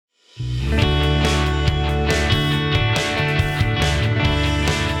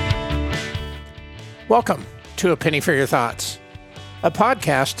Welcome to A Penny for Your Thoughts, a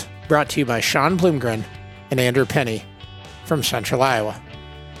podcast brought to you by Sean Bloomgren and Andrew Penney from Central Iowa.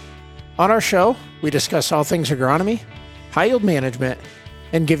 On our show, we discuss all things agronomy, high-yield management,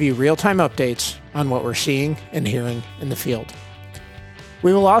 and give you real-time updates on what we're seeing and hearing in the field.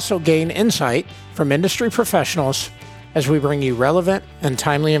 We will also gain insight from industry professionals as we bring you relevant and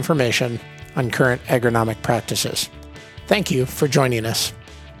timely information on current agronomic practices. Thank you for joining us.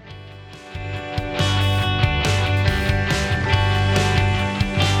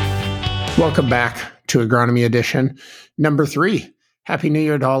 Welcome back to Agronomy Edition number 3. Happy New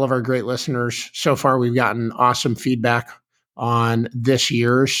Year to all of our great listeners. So far, we've gotten awesome feedback on this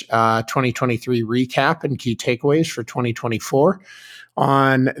year's 2023 recap and key takeaways for 2024.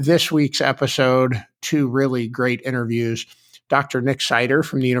 On this week's episode, 2 really great interviews. Dr. Nick Seiter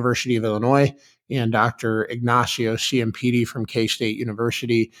from the University of Illinois and Dr. Ignacio Ciampitti from K-State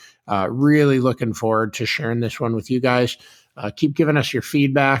University. Really looking forward to sharing this one with you guys. Keep giving us your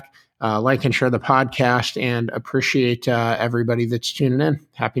feedback. Like and share the podcast, and appreciate everybody that's tuning in.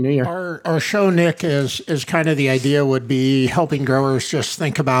 Happy New Year. Our show, Nick, is kind of the idea would be helping growers just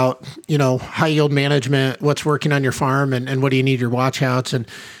think about, high yield management, what's working on your farm, and what do you need your watch outs. And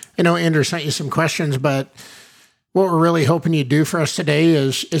Andrew sent you some questions, but what we're really hoping you do for us today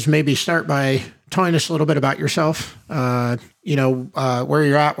is maybe start by telling us a little bit about yourself, where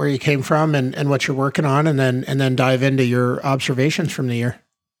you're at, where you came from, and what you're working on, and then dive into your observations from the year.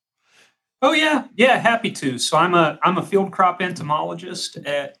 Oh yeah, happy to. So I'm a field crop entomologist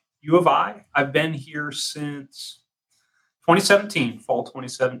at U of I. I've been here since 2017, fall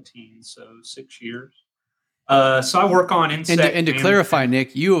 2017, so 6 years. So I work on insect. And to clarify,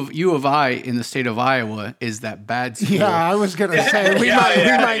 Nick, U of I in the state of Iowa is that bad school. Yeah, I was going to say we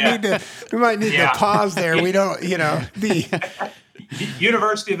might need to pause there. We don't, the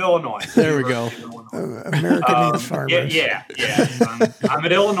University of Illinois. There we go. America needs farmers. Yeah. I'm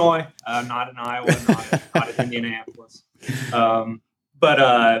at Illinois, not in Iowa, not in Indianapolis. So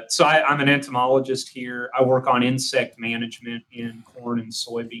I'm an entomologist here. I work on insect management in corn and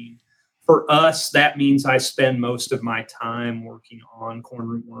soybean. For us, that means I spend most of my time working on corn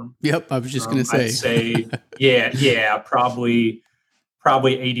rootworm. Yep, I was just going to say. I'd say, probably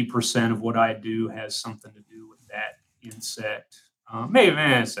 80% of what I do has something to do with that insect. Maybe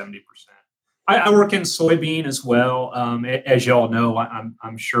 70%. I work in soybean as well. As y'all know,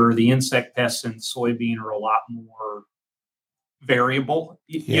 I'm sure the insect pests in soybean are a lot more variable.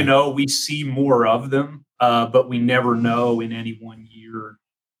 Yeah. We see more of them, but we never know in any one year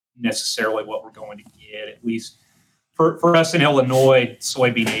necessarily what we're going to get. At least for us in Illinois,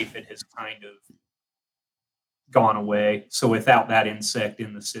 soybean aphid has kind of gone away. So without that insect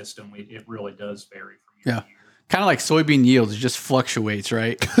in the system, it really does vary from year to year. Kind of like soybean yields, it just fluctuates,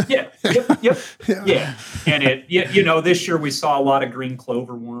 right? Yeah. Yep. Yeah. And this year we saw a lot of green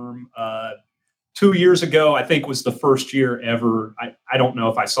clover worm. 2 years ago, I think was the first year ever. I don't know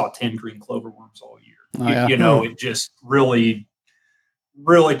if I saw 10 green clover worms all year. Oh, yeah. It just really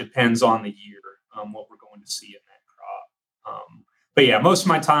depends on the year, what we're going to see in that crop. But yeah, most of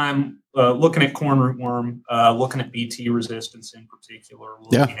my time looking at corn rootworm, looking at BT resistance in particular,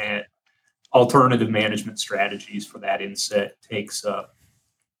 looking at alternative management strategies for that insect takes up.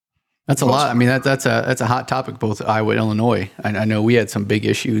 That's a lot. I mean, that's a hot topic, both Iowa and Illinois. I know we had some big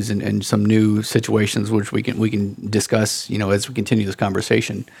issues and some new situations which we can discuss, as we continue this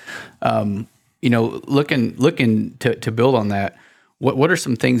conversation. Looking to build on that, what are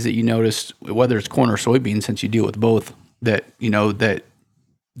some things that you noticed, whether it's corn or soybean, since you deal with both, that that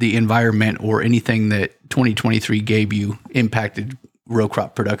the environment or anything that 2023 gave you impacted row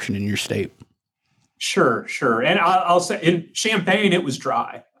crop production in your state? Sure. And I'll say in Champaign, it was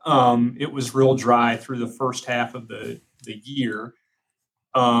dry. It was real dry through the first half of the year,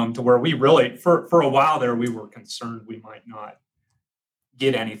 to where we really, for a while there, we were concerned we might not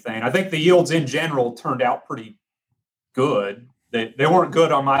get anything. I think the yields in general turned out pretty good. They weren't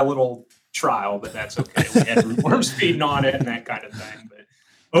good on my little trial, but that's okay. We had rootworms feeding on it and that kind of thing.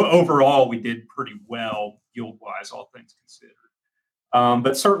 But overall, we did pretty well yield-wise, all things considered.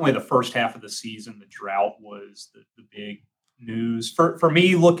 But certainly the first half of the season, the drought was the big news. For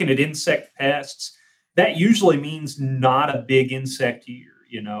me, looking at insect pests, that usually means not a big insect year.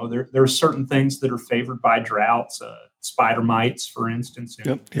 There are certain things that are favored by droughts, spider mites, for instance,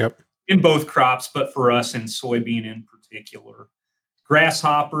 in both crops, but for us in soybean in particular.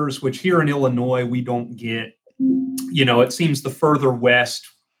 Grasshoppers, which here in Illinois we don't get, it seems the further west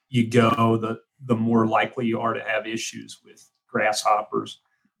you go, the more likely you are to have issues with grasshoppers.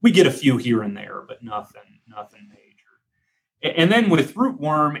 We get a few here and there, but nothing major. And then with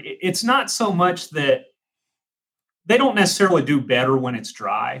rootworm, it's not so much that they don't necessarily do better when it's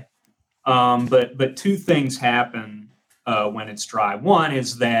dry, but two things happen when it's dry. One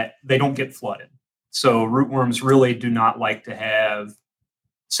is that they don't get flooded. So rootworms really do not like to have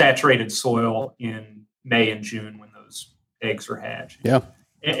saturated soil in May and June when those eggs are hatching. Yeah.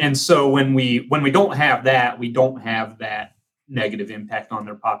 And so when we don't have that, we don't have that negative impact on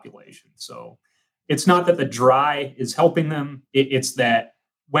their population. So it's not that the dry is helping them. It's that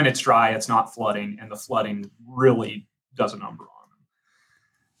when it's dry, it's not flooding, and the flooding really does a number on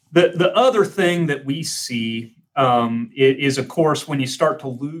them. The other thing that we see is, of course, when you start to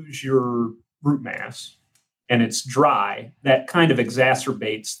lose your root mass and it's dry, that kind of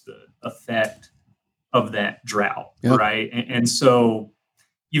exacerbates the effect of that drought, right? And so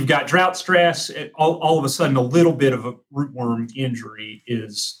you've got drought stress. All of a sudden, a little bit of a rootworm injury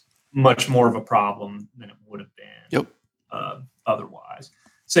is much more of a problem than it would have been otherwise.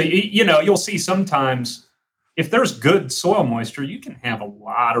 So, you'll see sometimes if there's good soil moisture, you can have a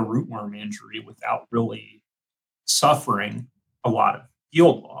lot of rootworm injury without really suffering a lot of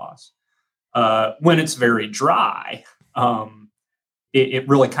yield loss. When it's very dry, it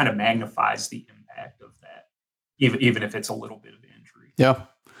really kind of magnifies the impact of that, even if it's a little bit of injury. Yeah.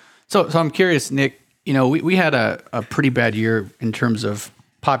 So I'm curious, Nick, we had a pretty bad year in terms of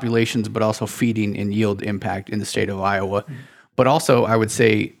populations, but also feeding and yield impact in the state of Iowa. Mm-hmm. But also, I would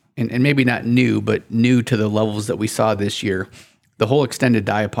say, and maybe not new, but new to the levels that we saw this year, the whole extended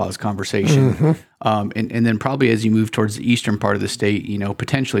diapause conversation. Mm-hmm. And then probably as you move towards the eastern part of the state,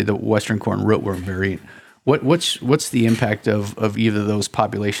 potentially the western corn rootworm variant. What's the impact of either of those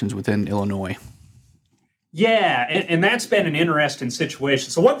populations within Illinois? Yeah, and that's been an interesting situation.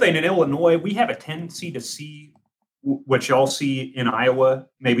 So one thing in Illinois, we have a tendency to see what y'all see in Iowa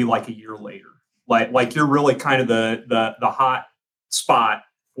maybe like a year later. Like you're really kind of the hot spot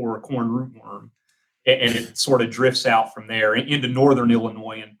for corn rootworm, and it sort of drifts out from there into northern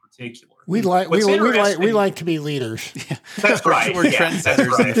Illinois in particular. We like to be leaders. Yeah. That's right. We're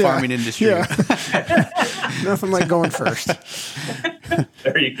trendsetters in the farming industry. Yeah. Nothing like going first.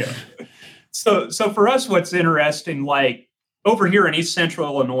 There you go. So for us, what's interesting, like over here in East Central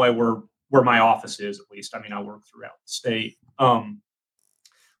Illinois, where my office is, at least, I mean, I work throughout the state.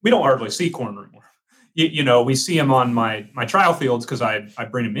 We don't hardly see corn rootworm. We see them on my trial fields because I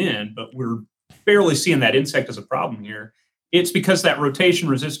bring them in, but we're barely seeing that insect as a problem here. It's because that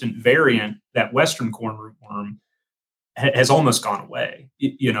rotation-resistant variant, that western corn rootworm, has almost gone away.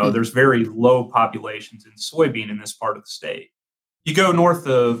 There's very low populations in soybean in this part of the state. You go north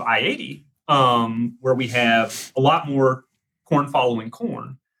of I-80, where we have a lot more corn following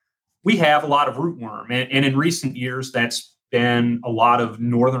corn, we have a lot of rootworm. And in recent years, that's been a lot of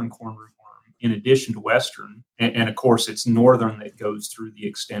northern corn rootworm in addition to western. And of course, it's northern that goes through the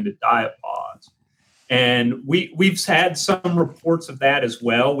extended diapause. And we've had some reports of that as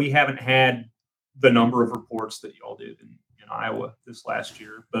well. We haven't had the number of reports that y'all did in Iowa this last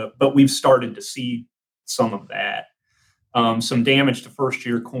year, but we've started to see some of that. Some damage to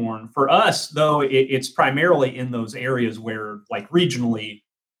first-year corn. For us, though, it's primarily in those areas where, like regionally,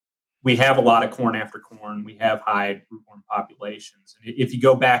 we have a lot of corn after corn. We have high rootworm populations. And if you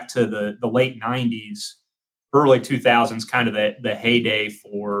go back to the late 90s, early 2000s, kind of the heyday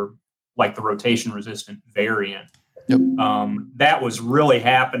for like the rotation-resistant variant, that was really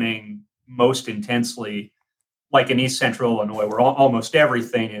happening most intensely, like in East Central Illinois, where almost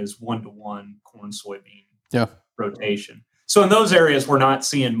everything is 1-to-1 corn-soybean rotation. So in those areas, we're not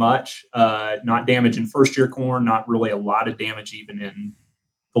seeing much, not damage in first-year corn, not really a lot of damage even in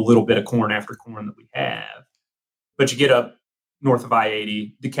the little bit of corn after corn that we have. But you get up north of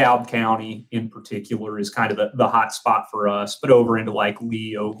I-80, DeKalb County in particular is kind of the hot spot for us, but over into like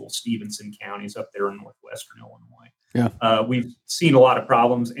Lee, Ogle, Stevenson counties up there in northwestern Illinois. Yeah, we've seen a lot of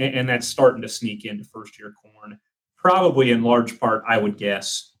problems, and that's starting to sneak into first-year corn, probably in large part, I would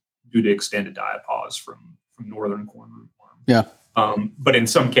guess, due to extended diapause from northern corn rootworm. Yeah. But in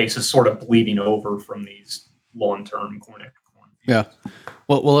some cases, sort of bleeding over from these long-term corn after corn. Yeah.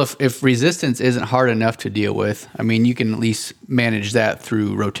 Well, if resistance isn't hard enough to deal with, I mean, you can at least manage that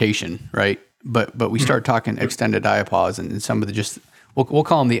through rotation, right? But we start talking extended diapause and some of the we'll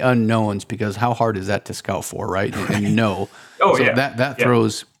call them the unknowns, because how hard is that to scout for, right? And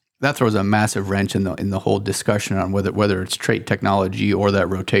that throws a massive wrench in the whole discussion on whether it's trait technology or that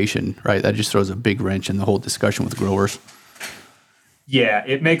rotation, right? That just throws a big wrench in the whole discussion with growers. Yeah,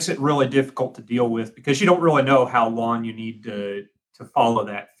 it makes it really difficult to deal with because you don't really know how long you need to follow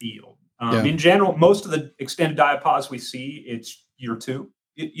that field. In general, most of the extended diapause we see, it's year 2,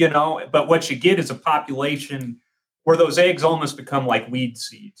 but what you get is a population where those eggs almost become like weed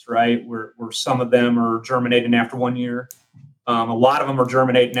seeds, right? Where some of them are germinating after 1 year. A lot of them are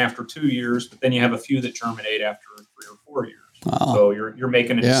germinating after 2 years, but then you have a few that germinate after 3 or 4 years. Wow. So you're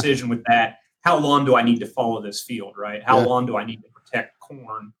making a decision with that. How long do I need to follow this field, right? How long do I need to protect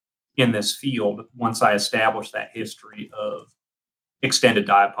corn in this field once I establish that history of extended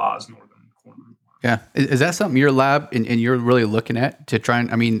diapause northern corn rootworm? Yeah. Is that something your lab and you're really looking at to try and,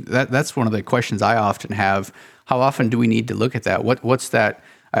 I mean, that's one of the questions I often have. How often do we need to look at that? What's that?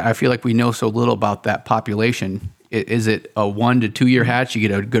 I feel like we know so little about that population. Is it a 1 to 2 year hatch? You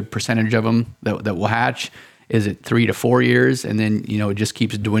get a good percentage of them that will hatch. Is it 3 to 4 years? And then, it just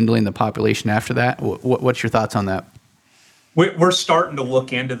keeps dwindling the population after that. What's your thoughts on that? We're starting to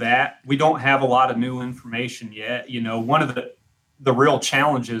look into that. We don't have a lot of new information yet. One of the real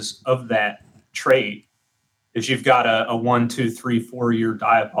challenges of that trait is you've got a 1, 2, 3, 4 year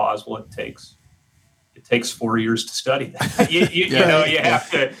diapause. Well, it takes 4 years to study that. You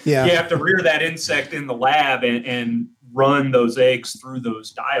have to rear that insect in the lab and run those eggs through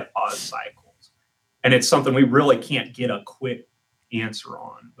those diapause cycles. And it's something we really can't get a quick answer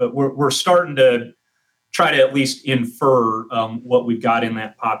on. But we're starting to try to at least infer what we've got in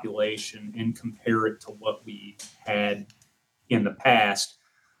that population and compare it to what we had in the past.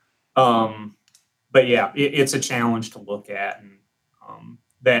 But yeah, it's a challenge to look at, and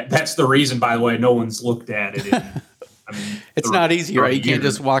that's the reason, by the way, no one's looked at it. It's not easy, right? You can't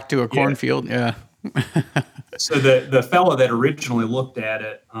just walk to a cornfield. Yeah. So the fellow that originally looked at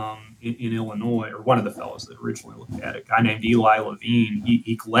it in Illinois, or one of the fellows that originally looked at it, a guy named Eli Levine,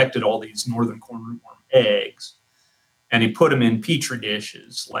 he collected all these northern corn rootworm eggs, and he put them in petri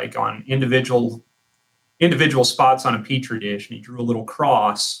dishes, like on individual spots on a petri dish, and he drew a little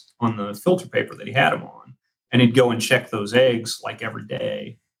cross on the filter paper that he had them on, and he'd go and check those eggs like every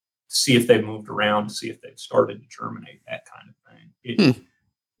day to see if they've moved around, to see if they've started to germinate, that kind of thing.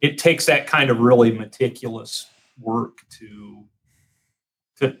 It takes that kind of really meticulous work to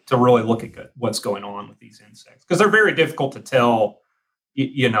really look at what's going on with these insects, because they're very difficult to tell.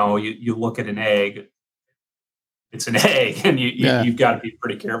 You look at an egg, it's an egg, and you've got to be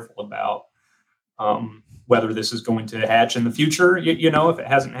pretty careful about whether this is going to hatch in the future, if it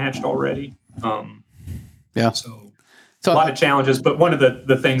hasn't hatched already. So a lot of challenges, but one of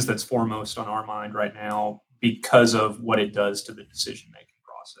the things that's foremost on our mind right now, because of what it does to the decision-making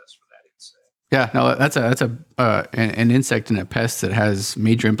process for that insect. Yeah, no, that's an insect and a pest that has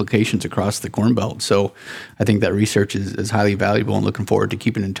major implications across the Corn Belt. So I think that research is highly valuable, and looking forward to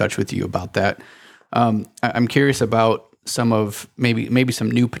keeping in touch with you about that. I'm curious about some of maybe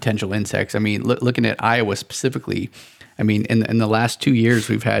some new potential insects. I mean, looking at Iowa specifically, I mean, in the last 2 years,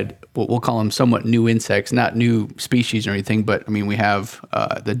 we've had what we'll call them somewhat new insects, not new species or anything, but I mean, we have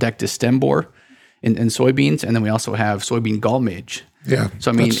the Dectes Stem Bore in soybeans, and then we also have soybean gall midge. Yeah. So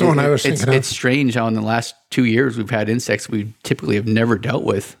I mean, that's the one I was thinking of. It's strange how in the last 2 years we've had insects we typically have never dealt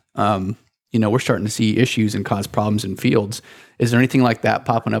with. We're starting to see issues and cause problems in fields. Is there anything like that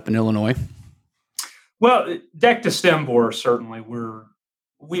popping up in Illinois? Well, Dectes Stem Bore, certainly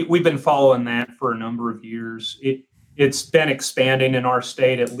we've been following that for a number of years. It's been expanding in our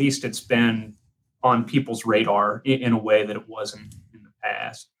state. At least it's been on people's radar in a way that it wasn't in the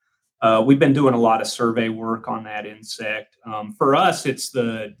past. We've been doing a lot of survey work on that insect. For us, it's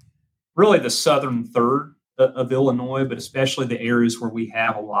really the southern third of Illinois, but especially the areas where we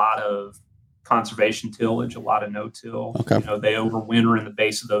have a lot of conservation tillage, a lot of no-till. Okay. They overwinter in the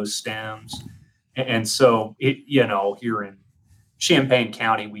base of those stems. And so, here in Champaign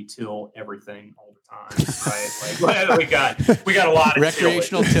County, we till everything all the time, right? Like we got a lot of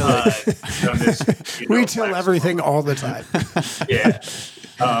recreational tillage. We till everything all the time. Yeah.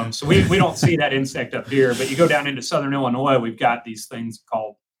 So we don't see that insect up here, but you go down into southern Illinois, we've got these things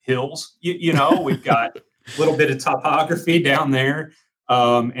called hills. We've got a little bit of topography down there,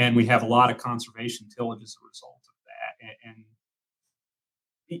 and we have a lot of conservation tillage as a result of that. And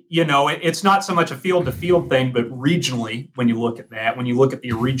it's not so much a field-to-field thing, but regionally, when you look at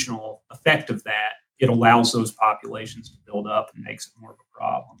the regional effect of that, it allows those populations to build up and makes it more of a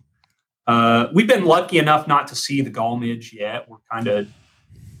problem. We've been lucky enough not to see the gall midge yet. We're kind of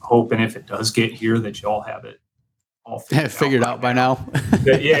hoping if it does get here that y'all have it all figured out by now.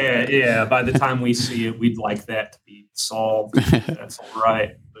 Yeah. By the time we see it, we'd like that to be solved. That's all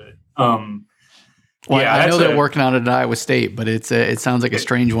right. But I know they're working on it at Iowa State, but it sounds like a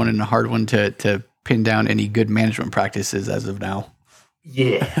strange one and a hard one to pin down any good management practices as of now.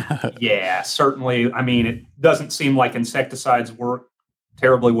 Yeah, certainly. I mean, it doesn't seem like insecticides work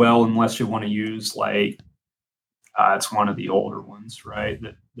terribly well unless you want to use it's one of the older ones, right?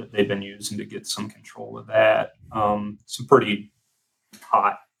 That that they've been using to get some control of that. Some pretty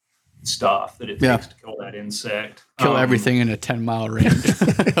hot stuff that it takes to kill that insect. Kill everything in a 10-mile range.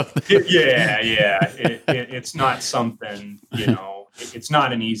 It's not something, it's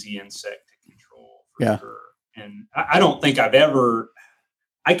not an easy insect to control for sure. And I don't think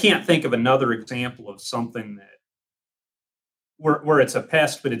I can't think of another example of something that where it's a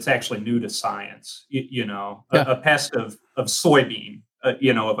pest, but it's actually new to science, a pest of soybean,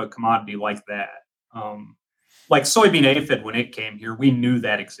 of a commodity like that. Like soybean aphid, when it came here, we knew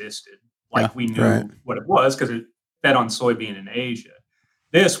that existed. We knew what it was because it fed on soybean in Asia.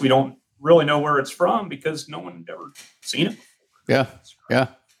 This, we don't really know where it's from because no one had ever seen it before. Yeah.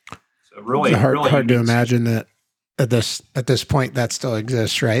 So really, it's really hard to imagine that at this point that still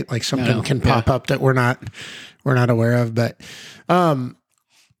exists, right? Like something can pop up that we're not aware of. But I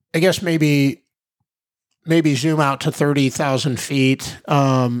guess maybe zoom out to 30,000 feet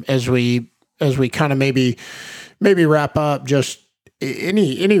as we kind of maybe wrap up. Just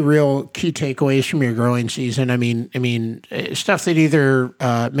any real key takeaways from your growing season. I mean, stuff that either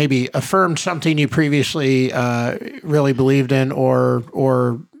maybe affirmed something you previously really believed in,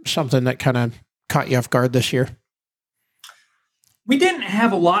 or something that kind of caught you off guard this year. We didn't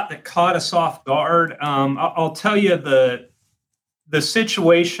have a lot that caught us off guard. I'll tell you the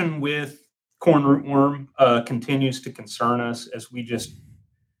situation with corn rootworm continues to concern us as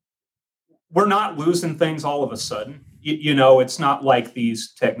we're not losing things all of a sudden. It's not like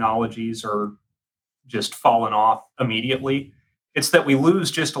these technologies are just falling off immediately. It's that we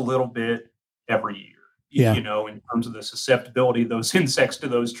lose just a little bit every year, in terms of the susceptibility of those insects to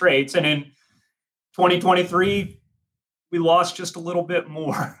those traits. And in 2023, we lost just a little bit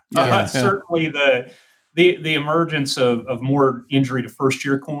more. Certainly the emergence of more injury to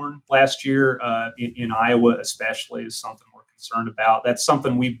first-year corn last year in Iowa especially is something we're concerned about. That's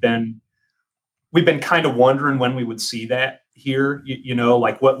something we've been kind of wondering when we would see that here,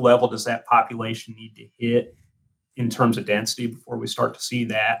 like what level does that population need to hit in terms of density before we start to see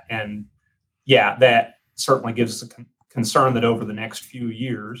that. And that certainly gives us a concern that over the next few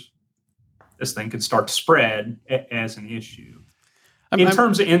years, this thing could start to spread as an issue. In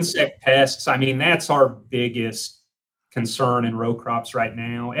terms of insect pests, that's our biggest concern in row crops right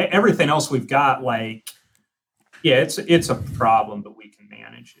now. Everything else we've got, it's a problem, but we can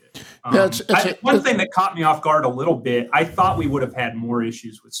manage it. One thing that caught me off guard a little bit, I thought we would have had more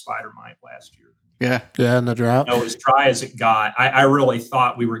issues with spider mite last year. Yeah, in the drought. As dry as it got, I really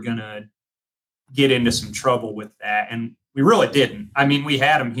thought we were going to get into some trouble with that, and we really didn't. We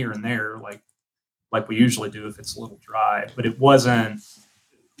had them here and there, like we usually do if it's a little dry, but it wasn't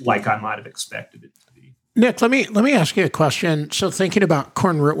like I might have expected it to be. Nick, let me ask you a question. So thinking about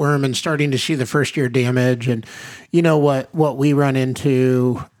corn rootworm and starting to see the first year damage, and what we run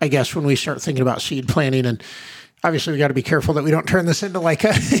into, I guess, when we start thinking about seed planting, and obviously we got to be careful that we don't turn this into like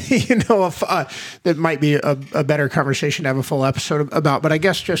a, that might be a better conversation to have a full episode about. But I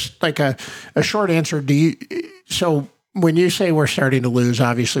guess just like a short answer, when you say we're starting to lose,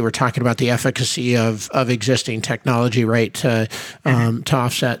 obviously we're talking about the efficacy of existing technology, right, to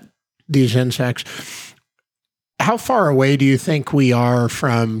offset these insects. How far away do you think we are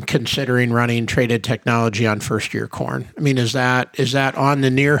from considering running traded technology on first year corn? Is that on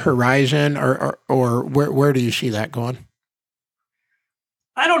the near horizon, or where do you see that going?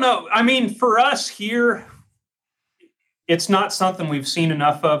 I don't know. For us here, it's not something we've seen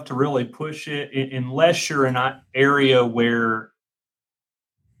enough of to really push it, unless you're in an area where,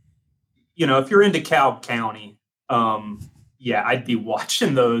 if you're in DeKalb County, I'd be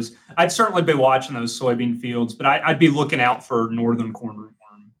watching those. I'd certainly be watching those soybean fields, but I'd be looking out for northern corn rootworm.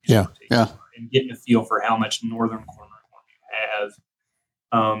 And getting a feel for how much northern corn rootworm you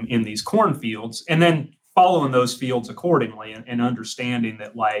have in these corn fields, and then following those fields accordingly, and understanding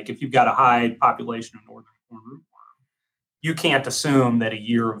that, if you've got a high population of northern corn rootworm, you can't assume that a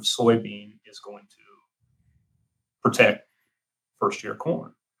year of soybean is going to protect first year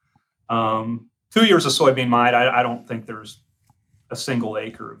corn. 2 years of soybean mite, I don't think there's a single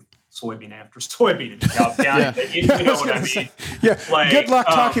acre of soybean after soybean in DeKalb County. But you know what I mean? Yeah. Good luck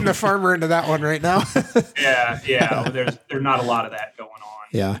talking the farmer into that one right now. There's not a lot of that going on.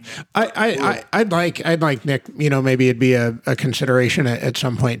 Yeah. I'd like Nick, maybe it'd be a consideration at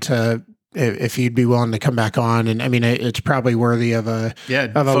some point to, if you'd be willing to come back on, and it's probably worthy of a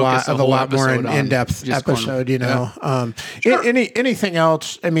lot more in-depth episode. Sure. Anything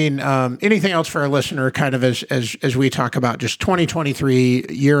else? Anything else for our listener, kind of as we talk about just 2023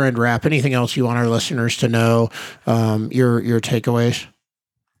 year-end wrap? Anything else you want our listeners to know? Your takeaways.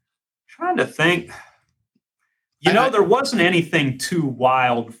 Trying to think. There wasn't anything too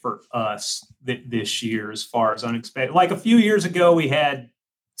wild for us this year as far as unexpected. Like a few years ago, we had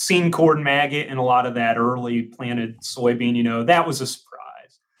seed corn maggot and a lot of that early planted soybean. That was a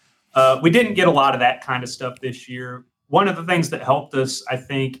surprise. We didn't get a lot of that kind of stuff this year. One of the things that helped us, I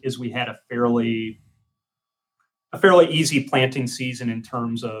think, is we had a fairly easy planting season in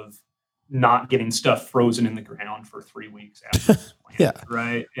terms of not getting stuff frozen in the ground for 3 weeks after it's planted,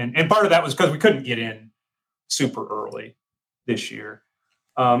 right? And part of that was because we couldn't get in super early this year.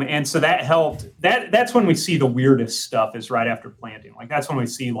 And so that helped. That's when we see the weirdest stuff is right after planting. Like that's when we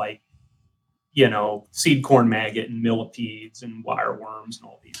see seed corn maggot and millipedes and wireworms and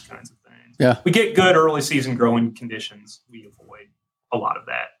all these kinds of things. Yeah. We get good early season growing conditions. We avoid a lot of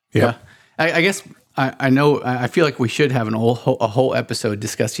that. Yeah. I guess I feel like we should have a whole episode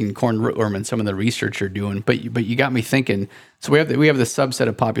discussing corn rootworm and some of the research you're doing. But you got me thinking. So we have the subset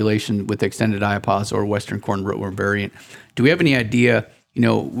of population with extended diapause or Western corn rootworm variant. Do we have any idea?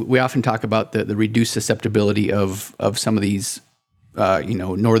 We often talk about the reduced susceptibility of some of these,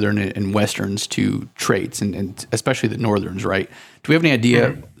 northern and westerns to traits, and especially the northerns, right? Do we have any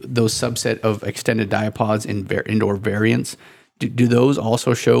idea those subset of extended diapause in indoor variants? Do those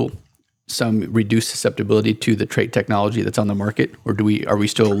also show some reduced susceptibility to the trait technology that's on the market, or are we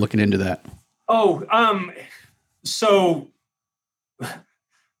still looking into that? So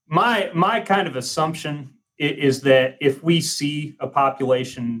my kind of assumption is that if we see a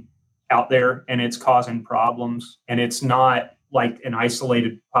population out there and it's causing problems, and it's not like an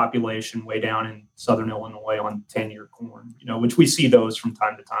isolated population way down in southern Illinois on 10-year corn, which we see those from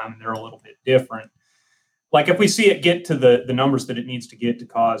time to time, and they're a little bit different. Like if we see it get to the numbers that it needs to get to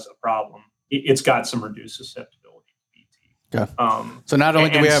cause a problem, it's got some reduced susceptibility to BT. Okay. So not only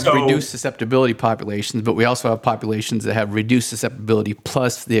do we have reduced susceptibility populations, but we also have populations that have reduced susceptibility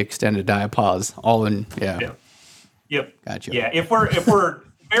plus the extended diapause all in. Yeah. Yep. Gotcha. Yeah. If we're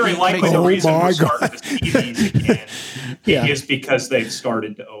very likely the reason we're starting to see these again is because they've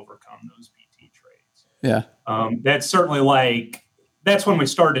started to overcome those BT traits. Yeah. That's certainly that's when we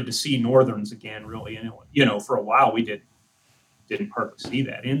started to see northerns again, really. And, for a while we didn't hardly see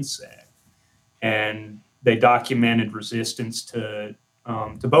that insect. And they documented resistance to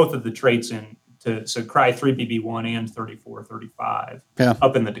both of the traits so Cry 3BB1 and 3435. Yeah.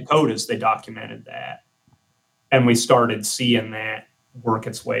 Up in the Dakotas, they documented that. And we started seeing that work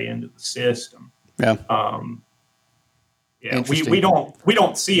its way into the system. Yeah. We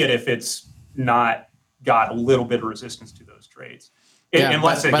don't see it if it's not got a little bit of resistance to those traits.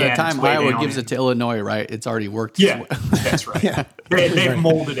 Unless by the time Iowa gives it to Illinois, right? It's already worked. Yeah, that's right. They've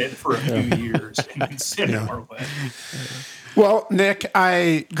molded it for a few years and then sent it our way. Well, Nick,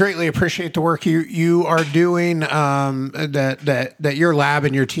 I greatly appreciate the work you are doing, that your lab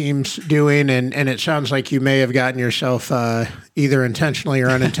and your team's doing, and it sounds like you may have gotten yourself either intentionally or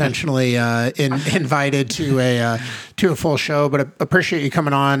unintentionally invited to a full show. But I appreciate you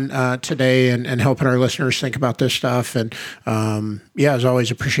coming on today and helping our listeners think about this stuff. And as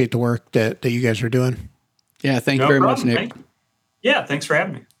always, appreciate the work that you guys are doing. Yeah, thank you very much, Nick. Thanks for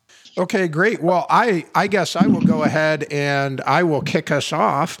having me. Okay, great. Well, I guess I will go ahead and I will kick us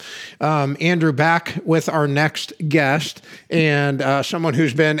off. Andrew, back with our next guest, and someone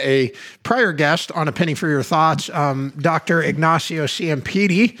who's been a prior guest on A Penny for Your Thoughts, Dr. Ignacio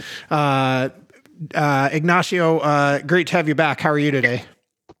Ciampitti. Ignacio, great to have you back. How are you today?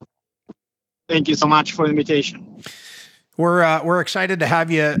 Thank you so much for the invitation. We're excited to have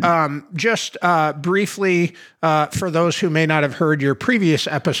you. Just briefly, for those who may not have heard your previous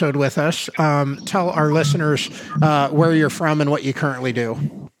episode with us, tell our listeners where you're from and what you currently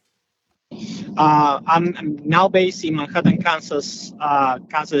do. I'm now based in Manhattan, Kansas,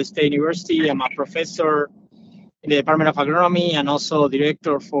 Kansas State University. I'm a professor in the Department of Agronomy and also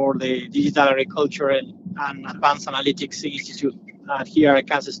director for the Digital Agriculture and Advanced Analytics Institute here at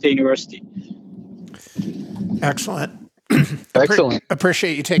Kansas State University. Excellent. Excellent.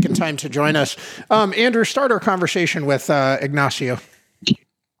 Appreciate you taking time to join us. Andrew, start our conversation with Ignacio.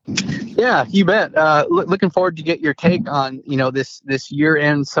 Yeah, you bet. Looking forward to get your take on, this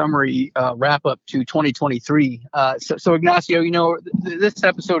year-end summary wrap up to 2023. So Ignacio, this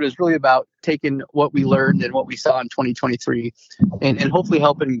episode is really about taking what we learned and what we saw in 2023 and hopefully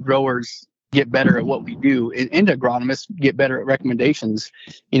helping growers get better at what we do and agronomists get better at recommendations,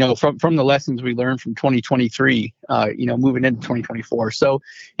 from the lessons we learned from 2023, moving into 2024. So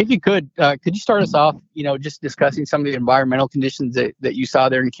if you could you start us off, just discussing some of the environmental conditions that you saw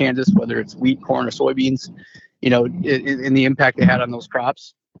there in Kansas, whether it's wheat, corn, or soybeans, and the impact they had on those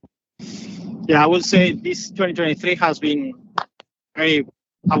crops? Yeah, I would say this 2023 has been very,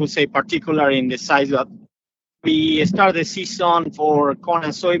 particular in the size that we start the season for corn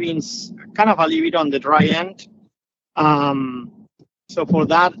and soybeans kind of a little bit on the dry end. So for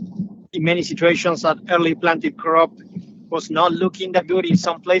that, in many situations, that early planted crop was not looking that good in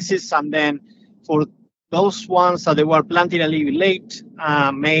some places. And then for those ones that they were planted a little bit late,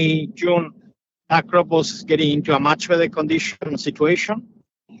 May, June, that crop was getting into a much better condition situation.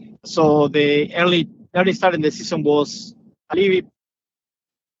 So the early start in the season was a little bit,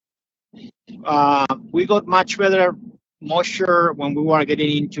 we got much better moisture when we were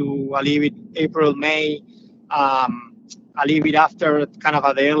getting into a little bit April, May, a little bit after kind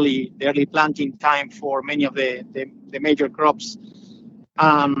of the early planting time for many of the major crops.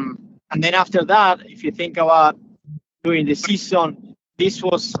 And then after that, if you think about during the season, this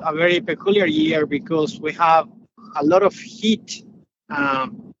was a very peculiar year because we have a lot of heat, not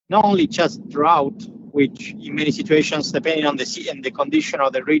only just drought, which in many situations, depending on the condition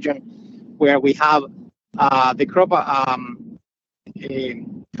of the region where we have the crop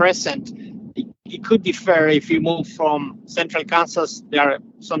present, it could differ. If you move from central Kansas, there are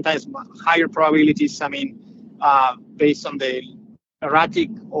sometimes higher probabilities, based on the erratic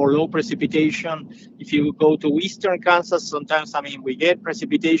or low precipitation. If you go to eastern Kansas, sometimes, we get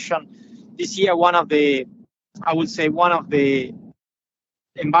precipitation. This year, one of the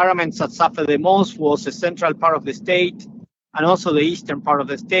environments that suffered the most was the central part of the state and also the eastern part of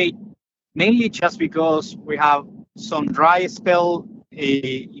the state, mainly just because we have some dry spell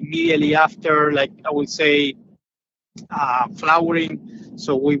immediately after, flowering.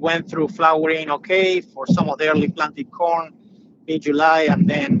 So we went through flowering, for some of the early planted corn in July, and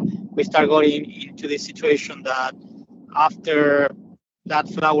then we start going into the situation that after that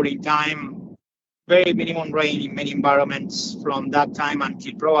flowering time, very minimum rain in many environments from that time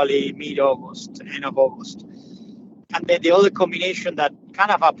until probably mid-August, end of August. And then the other combination that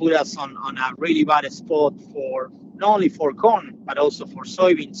kind of put us on a really bad spot for not only for corn, but also for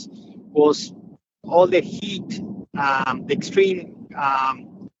soybeans, was all the heat, the extreme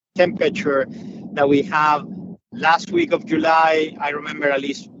temperature that we have last week of July. I remember at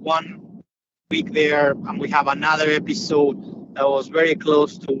least 1 week there, and we have another episode that was very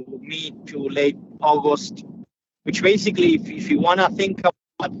close to mid to late August, which basically, if you want to think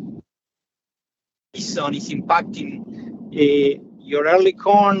about season is impacting your early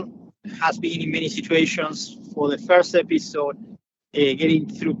corn, has been in many situations for the first episode getting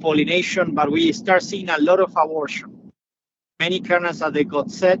through pollination, but we start seeing a lot of abortion. Many kernels that they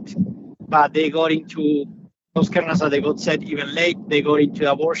got set, but they got into those kernels that they got set even late, they got into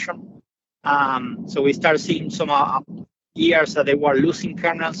abortion. So we start seeing some years that they were losing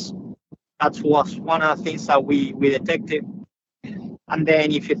kernels. That was one of the things that we detected. And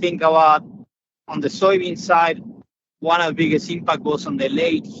then if you think about on the soybean side, one of the biggest impact was on the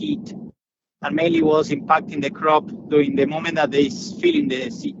late heat, and mainly was impacting the crop during the moment that they fill in the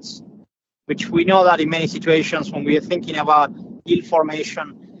seeds, which we know that in many situations when we are thinking about yield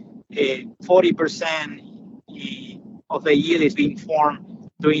formation, 40% of the yield is being formed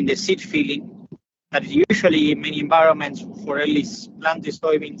during the seed filling. That usually in many environments for early planted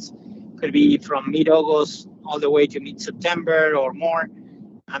soybeans could be from mid-August all the way to mid-September or more.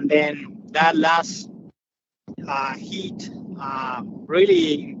 And then that last heat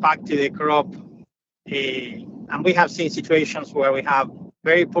really impacted the crop. And we have seen situations where we have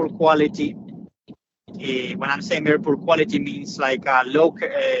very poor quality. When I'm saying very poor quality, means like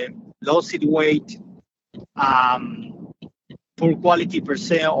low seed weight, poor quality per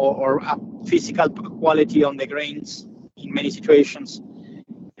se, or physical quality on the grains in many situations.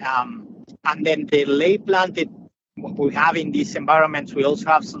 And then the late planted, what we have in these environments, we also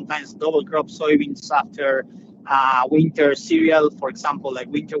have sometimes double crop soybeans after winter cereal, for example, like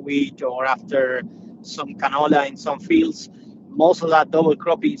winter wheat, or after some canola in some fields. Most of that double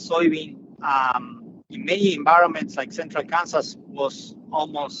cropping soybean in many environments like central Kansas was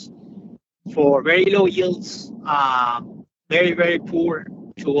almost for very low yields, very, very poor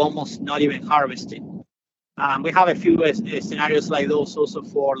to almost not even harvested. We have a few scenarios like those also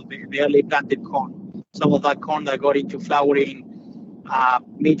for the early planted corn. Some of that corn that got into flowering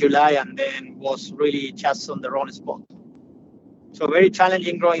mid-July and then was really just on the wrong spot. So very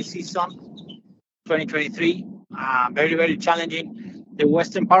challenging growing season, 2023. Very, very challenging. The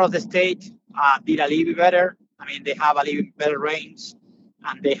western part of the state did a little bit better. They have a little bit better rains,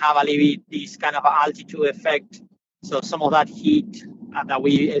 and they have a little bit this kind of altitude effect. So some of that heat that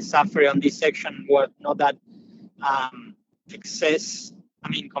we suffer on this section were not that excess,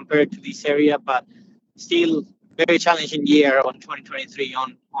 compared to this area, but still very challenging year on 2023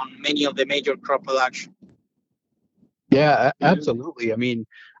 on many of the major crop production. Yeah, absolutely. I mean,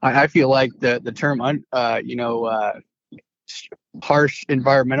 I feel like the term harsh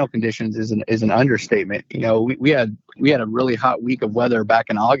environmental conditions is an understatement. We had a really hot week of weather back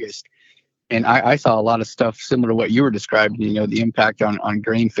in August, and I saw a lot of stuff similar to what you were describing. The impact on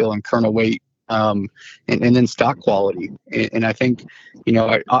grain fill and kernel weight, and then stock quality. And I think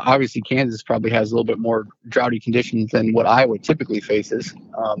obviously Kansas probably has a little bit more droughty conditions than what Iowa typically faces.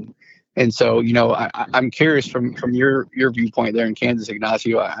 And so, I'm curious from your viewpoint there in Kansas,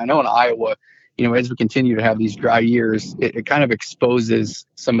 Ignacio. I know in Iowa, as we continue to have these dry years, it kind of exposes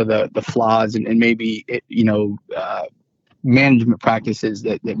some of the flaws and maybe management practices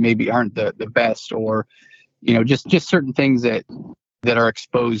that maybe aren't the best, or just certain things that are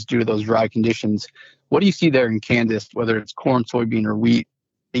exposed due to those dry conditions. What do you see there in Kansas, whether it's corn, soybean, or wheat?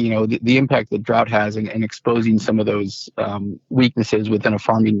 The impact that drought has in exposing some of those weaknesses within a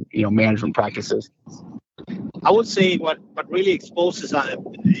farming management practices. I would say what really exposes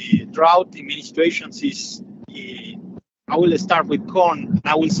the drought in many situations is, I will start with corn.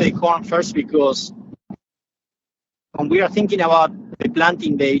 I will say corn first because when we are thinking about the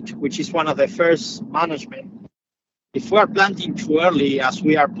planting date, which is one of the first management, if we are planting too early, as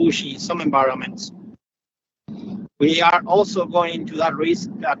we are pushing in some environments, we are also going into that risk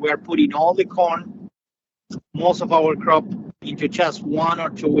that we are putting all the corn, most of our crop, into just 1 or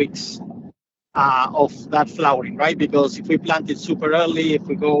 2 weeks of that flowering, right? Because if we plant it super early, if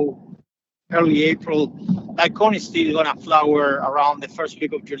we go early April, that corn is still going to flower around the first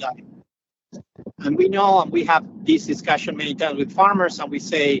week of July. And we know, and we have this discussion many times with farmers, and we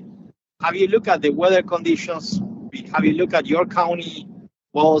say, have you looked at the weather conditions? Have you looked at your county?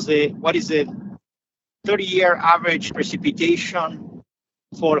 What is the 30-year average precipitation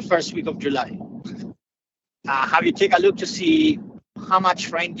for the first week of July? Have you take a look to see how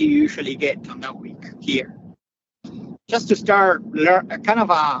much rain do you usually get on that week here? Just to start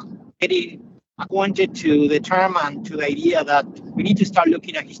getting acquainted to the term and to the idea that we need to start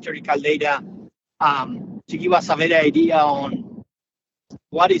looking at historical data to give us a better idea on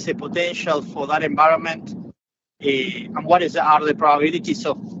what is the potential for that environment and what are the probabilities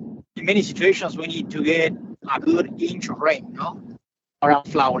of. In many situations, we need to get a good inch of rain, around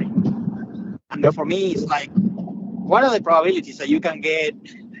flowering. And for me, it's like, what are the probabilities that you can get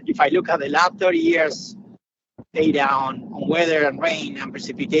if I look at the last 30 years data on weather and rain and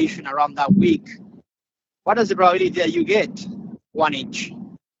precipitation around that week? What is the probability that you get 1 inch?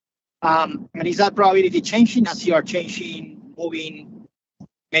 And is that probability changing as you are moving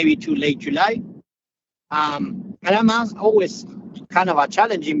maybe to late July? And I'm always kind of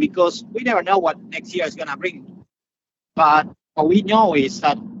challenging because we never know what next year is going to bring. But what we know is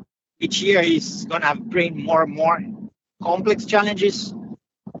that each year is going to bring more and more complex challenges.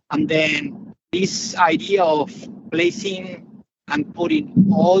 And then this idea of placing and putting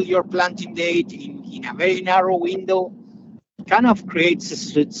all your planting date in a very narrow window kind of creates a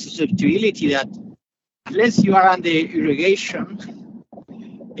susceptibility that unless you are under irrigation,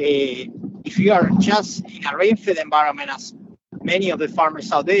 if you are just in a rain-fed environment, as many of the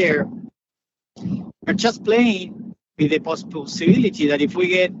farmers out there, are just playing with the possibility that if we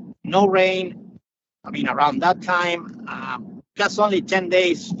get no rain, around that time, just only 10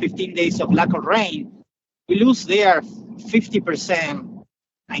 days, 15 days of lack of rain, we lose there 50%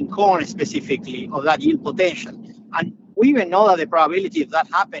 in corn specifically of that yield potential. And we even know that the probability of that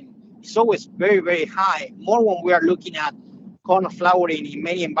happening is always very, very high, more when we are looking at corn flowering in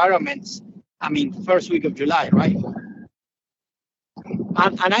many environments, first week of July, right?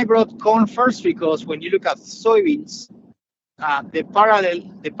 And I brought corn first because when you look at soybeans, the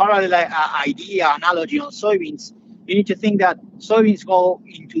parallel idea, analogy on soybeans, you need to think that soybeans go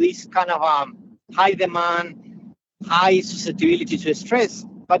into this kind of high demand, high susceptibility to stress.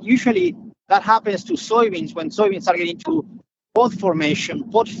 But usually that happens to soybeans when soybeans are getting to pod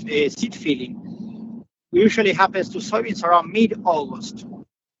formation, seed filling. Usually happens to soybeans around mid-August.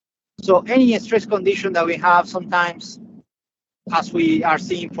 So any stress condition that we have sometimes, as we are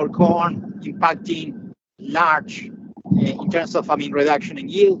seeing for corn, impacting large in terms of reduction in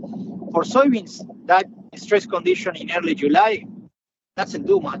yield. For soybeans, that stress condition in early July doesn't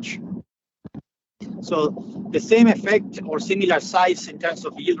do much. So the same effect or similar size in terms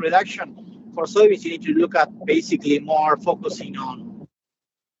of yield reduction for soybeans, you need to look at basically more focusing on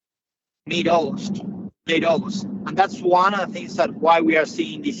mid-August, late August. And that's one of the things that why we are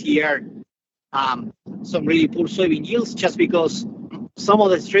seeing this year some really poor soybean yields, just because some of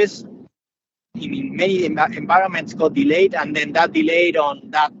the stress in many environments got delayed, and then that delayed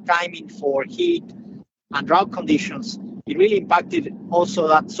on that timing for heat and drought conditions, it really impacted also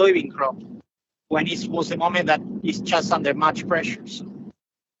that soybean crop. when it was a moment that it's just under much pressure.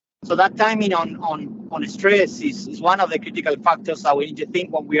 So that timing on stress is one of the critical factors that we need to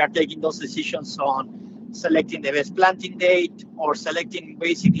think when we are taking those decisions on selecting the best planting date or selecting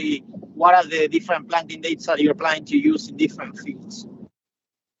basically what are the different planting dates that you're planning to use in different fields.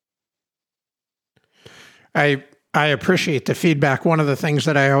 I appreciate the feedback. One of the things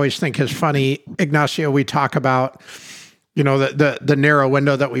that I always think is funny, Ignacio, we talk about, the narrow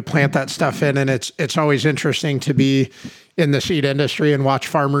window that we plant that stuff in, and it's always interesting to be in the seed industry and watch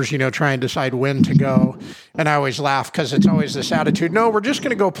farmers, try and decide when to go. And I always laugh because it's always this attitude, no, we're just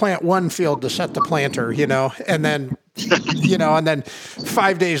going to go plant one field to set the planter, and then, and then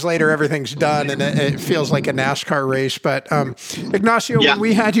 5 days later, everything's done and it feels like a NASCAR race. But Ignacio, when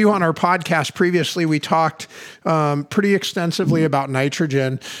we had you on our podcast previously, we talked pretty extensively about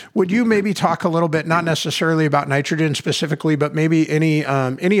nitrogen. Would you maybe talk a little bit, not necessarily about nitrogen specifically, but maybe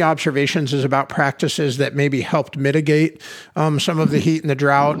any observations about practices that maybe helped mitigate some of the heat and the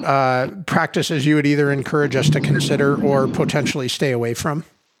drought, practices you would either encourage us to consider or potentially stay away from?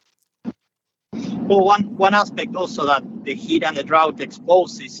 Well, one aspect also that the heat and the drought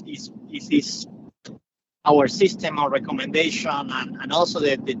exposes is our system of recommendation and also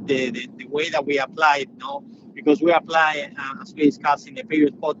the way that we apply it, because we apply, as we discussed in the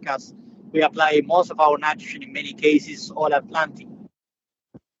previous podcast, we apply most of our nitrogen in many cases all at planting.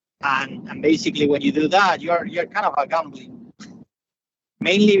 And basically when you do that, you're kind of gambling,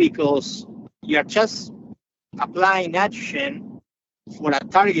 mainly because you're just applying nitrogen for a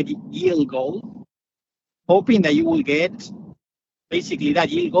target yield goal, hoping that you will get basically that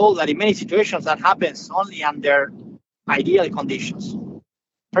yield goal that in many situations that happens only under ideal conditions,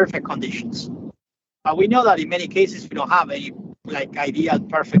 perfect conditions. But we know that in many cases we don't have any ideal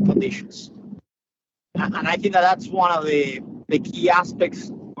perfect conditions. And I think that's one of the key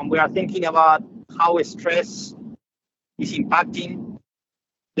aspects when we are thinking about how stress is impacting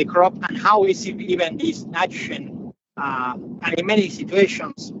the crop and how is even this nitrogen. And in many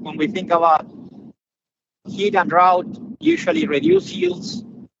situations, when we think about heat and drought, usually reduce yields.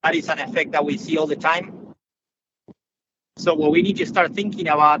 That is an effect that we see all the time. So what we need to start thinking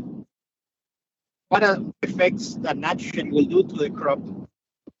about, what are the effects that nitrogen will do to the crop?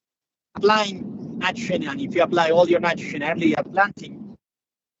 Applying nitrogen, and if you apply all your nitrogen early at planting,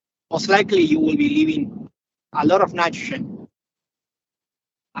 most likely you will be leaving a lot of nitrogen.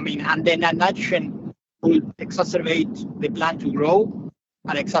 And then that nitrogen will exacerbate the plant to grow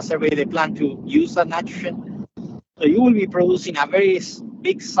and exacerbate the plant to use that nitrogen. So you will be producing a very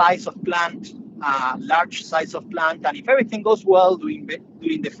big size of plant, large size of plant, and if everything goes well during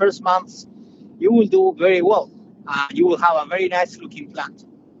the first months, you will do very well. You will have a very nice looking plant.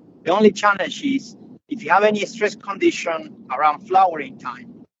 The only challenge is if you have any stress condition around flowering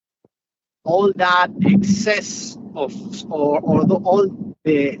time, all that excess of all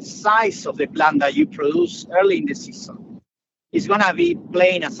the size of the plant that you produce early in the season is going to be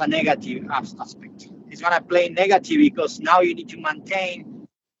playing as a negative aspect. It's going to play negative because now you need to maintain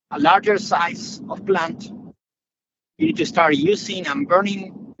a larger size of plant. You need to start using and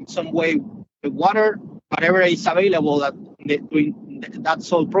burning in some way the water, whatever is available during that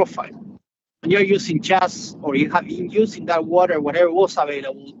soil profile. And you're using or you have been using that water, whatever was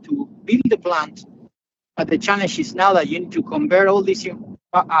available to build the plant. But the challenge is now that you need to convert all this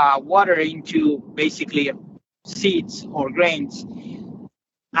water into basically seeds or grains.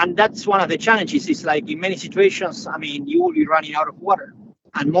 And that's one of the challenges. It's like in many situations, you will be running out of water.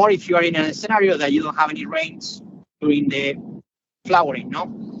 And more if you are in a scenario that you don't have any rains during the flowering,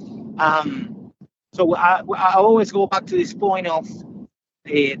 So I always go back to this point of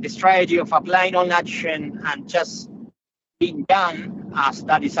the strategy of applying all nitrogen and just being done, as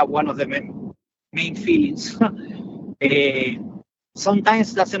that is one of the main feelings.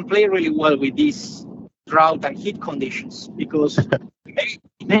 Sometimes doesn't play really well with these drought and heat conditions, because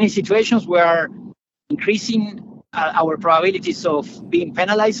in many situations we are increasing our probabilities of being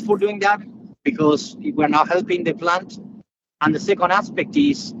penalized for doing that because we're not helping the plant. And the second aspect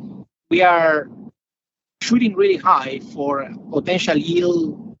is we are shooting really high for potential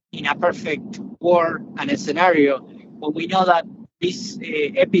yield in a perfect world and a scenario when we know that these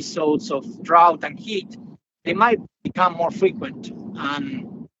episodes of drought and heat, they might become more frequent.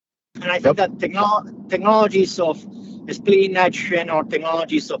 And I think that technologies of splitting nitrogen or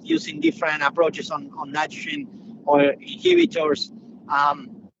technologies of using different approaches on nitrogen or inhibitors,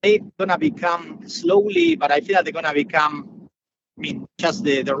 they're going to become slowly, but I feel that they're going to become, just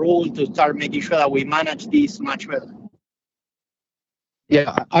the rule to start making sure that we manage this much better.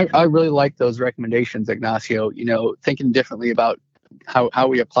 Yeah, I really like those recommendations, Ignacio. Thinking differently about how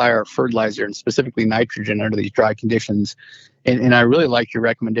we apply our fertilizer and specifically nitrogen under these dry conditions. And I really like your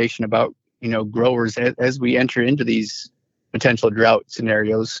recommendation about, growers as we enter into these potential drought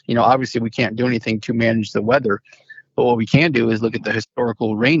scenarios. Obviously we can't do anything to manage the weather, but what we can do is look at the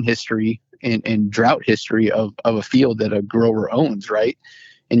historical rain history and drought history of a field that a grower owns, right?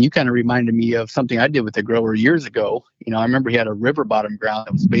 And you kind of reminded me of something I did with a grower years ago. I remember he had a river bottom ground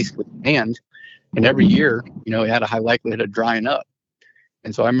that was basically sand, and every year, it had a high likelihood of drying up.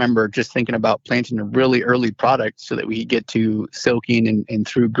 And so I remember just thinking about planting a really early product so that we could get to silking and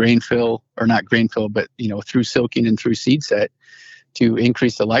through grain fill, or not grain fill, but, through silking and through seed set to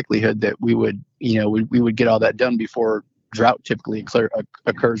increase the likelihood that we would, we would get all that done before drought typically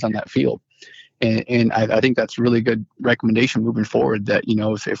occurs on that field. And I think that's a really good recommendation moving forward that,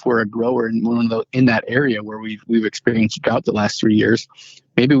 if we're a grower in that area where we've experienced drought the last 3 years,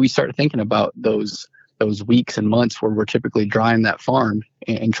 maybe we start thinking about those weeks and months where we're typically drying that farm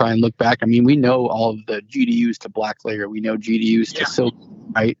and try and look back. I mean, we know all of the GDUs to black layer, we know GDUs to silk,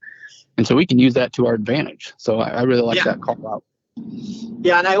 right? And so we can use that to our advantage. So I really like that call out.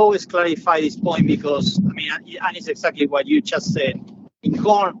 Yeah, and I always clarify this point because, and it's exactly what you just said. In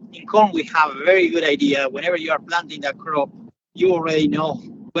corn, we have a very good idea. Whenever you are planting that crop, you already know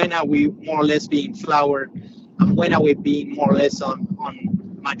when are we more or less being flowered and when are we being more or less on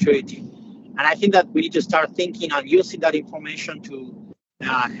maturity. And I think that we need to start thinking and using that information to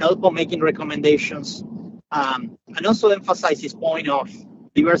help on making recommendations, and also emphasize this point of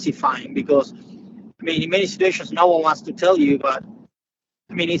diversifying, because in many situations no one wants to tell you, but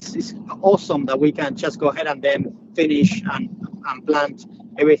it's awesome that we can just go ahead and then finish and plant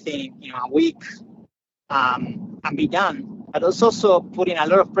everything a week and be done. But it's also putting a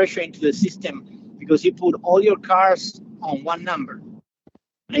lot of pressure into the system because you put all your cars on one number.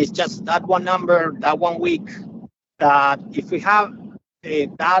 And it's just that one number, that 1 week, that if we have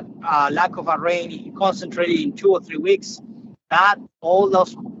that lack of a rain concentrated in 2 or 3 weeks, that all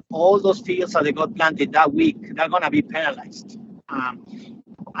those fields that they got planted that week, they're going to be penalized.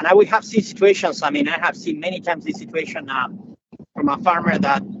 And I would have seen situations, I have seen many times this situation from a farmer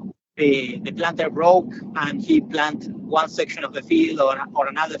that the planter broke and he planted one section of the field or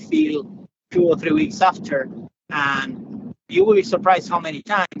another field 2 or 3 weeks after. And you will be surprised how many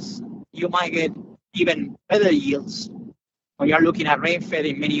times you might get even better yields when you're looking at rain-fed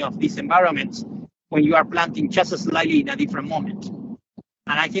in many of these environments when you are planting just slightly in a different moment.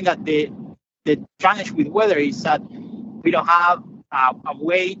 And I think that the challenge with weather is that we don't have a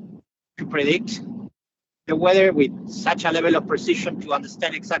way to predict the weather with such a level of precision to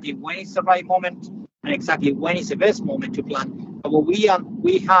understand exactly when is the right moment and exactly when is the best moment to plant. But what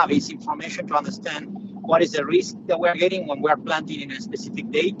we have is information to understand what is the risk that we're getting when we're planting in a specific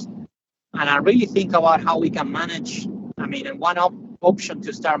date. And I really think about how we can manage. And one option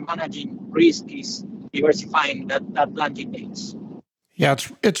to start managing risk is diversifying that planting dates. Yeah,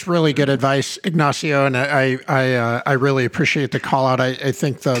 it's really good advice, Ignacio, and I really appreciate the call out. I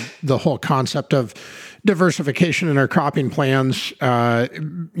think the whole concept of diversification in our cropping plans,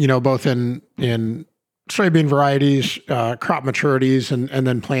 both in soybean varieties, crop maturities, and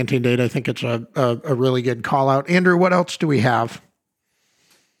then planting date, I think it's a really good call out. Andrew, what else do we have?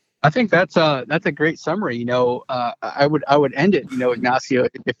 I think that's a great summary. I would end it. Ignacio,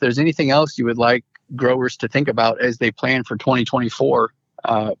 if there's anything else you would like growers to think about as they plan for 2024,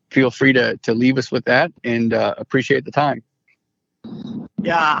 feel free to leave us with that, and appreciate the time.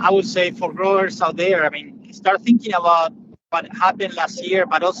 Yeah, I would say for growers out there, start thinking about what happened last year,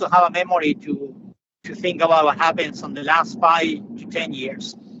 but also have a memory to think about what happens on the last 5 to 10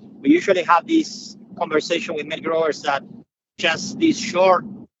 years. We usually have this conversation with many growers that just this short,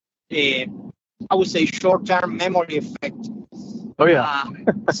 I would say short-term memory effect. Oh yeah.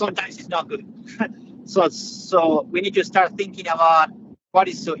 Sometimes it's not good. So we need to start thinking about what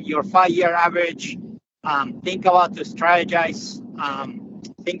is your 5-year average. Think about to strategize.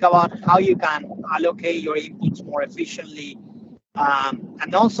 Think about how you can allocate your inputs more efficiently.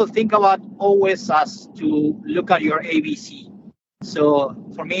 And also think about always as to look at your ABC. So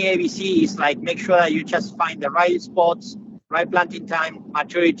for me, ABC is like make sure that you just find the right spots, right planting time,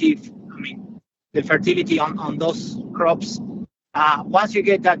 maturity, the fertility on those crops. Once you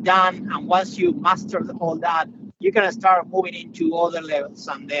get that done and once you master all that, you can start moving into other levels.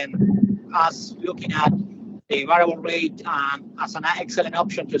 And then us looking at the variable rate as an excellent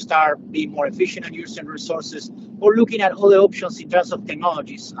option to start being more efficient and using resources, or looking at other options in terms of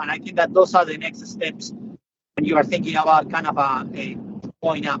technologies. And I think that those are the next steps when you are thinking about kind of a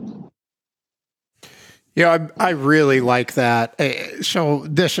point up. Yeah, I really like that. So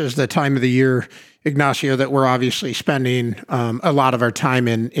this is the time of the year, Ignacio, that we're obviously spending a lot of our time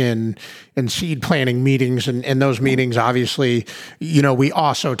in seed planting meetings, and those meetings, obviously, we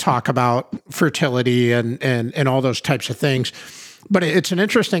also talk about fertility and all those types of things. But it's an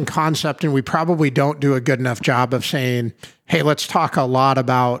interesting concept, and we probably don't do a good enough job of saying, hey, let's talk a lot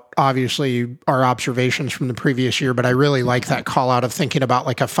about, obviously, our observations from the previous year. But I really like that call out of thinking about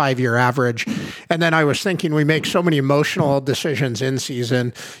like a 5-year average. And then I was thinking we make so many emotional decisions in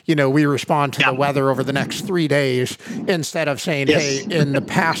season. We respond to the weather over the next 3 days instead of saying, hey, in the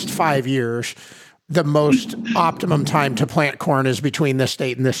past 5 years, the most optimum time to plant corn is between this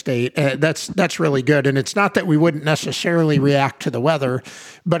date and this date. That's really good. And it's not that we wouldn't necessarily react to the weather,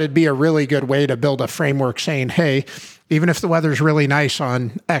 but it'd be a really good way to build a framework saying, hey, even if the weather's really nice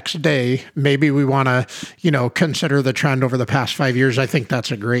on X day, maybe we want to, consider the trend over the past 5 years. I think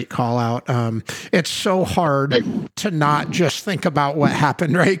that's a great call out. It's so hard to not just think about what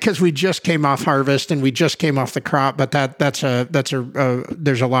happened, right? Because we just came off harvest and we just came off the crop, but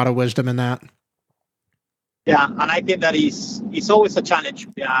there's a lot of wisdom in that. Yeah, and I think that it's always a challenge.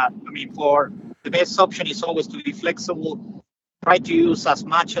 For the best option is always to be flexible, try to use as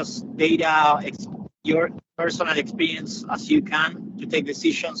much as data, your personal experience as you can to take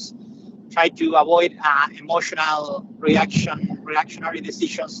decisions. Try to avoid emotional reactionary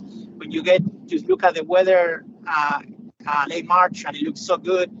decisions. When you get to look at the weather late March and it looks so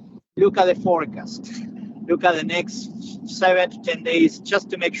good, look at the forecast. Look at the next 7 to 10 days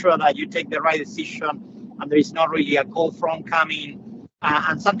just to make sure that you take the right decision and there is not really a cold front coming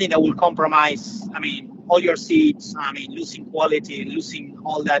and something that will compromise, all your seeds, losing quality, losing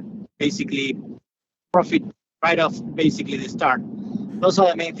all that basically profit right off basically the start. Those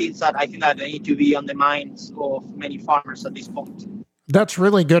are the main things that I think that they need to be on the minds of many farmers at this point. That's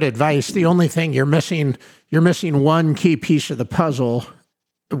really good advice. The only thing you're missing one key piece of the puzzle,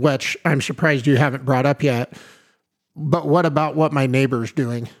 which I'm surprised you haven't brought up yet. But what about what my neighbor's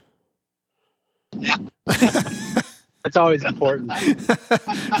doing? Yeah. That's always important.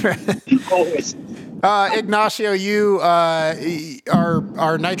 Always. Ignacio,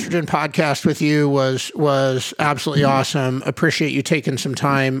 our nitrogen podcast with you was absolutely awesome. Appreciate you taking some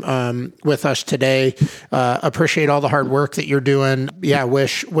time with us today. Appreciate all the hard work that you're doing. Yeah,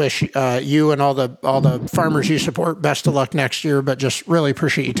 wish you and all the farmers you support best of luck next year. But just really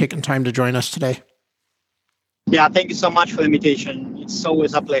appreciate you taking time to join us today. Yeah, thank you so much for the invitation. It's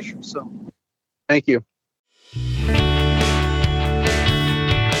always a pleasure. So, thank you.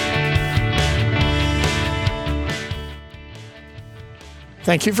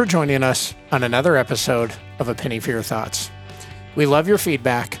 Thank you for joining us on another episode of A Penny for Your Thoughts. We love your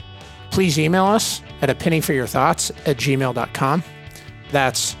feedback. Please email us at apennyforyourthoughts@gmail.com.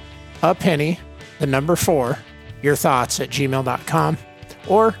 That's a penny, the number 4, your thoughts @gmail.com,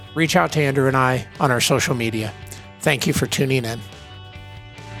 or reach out to Andrew and I on our social media. Thank you for tuning in.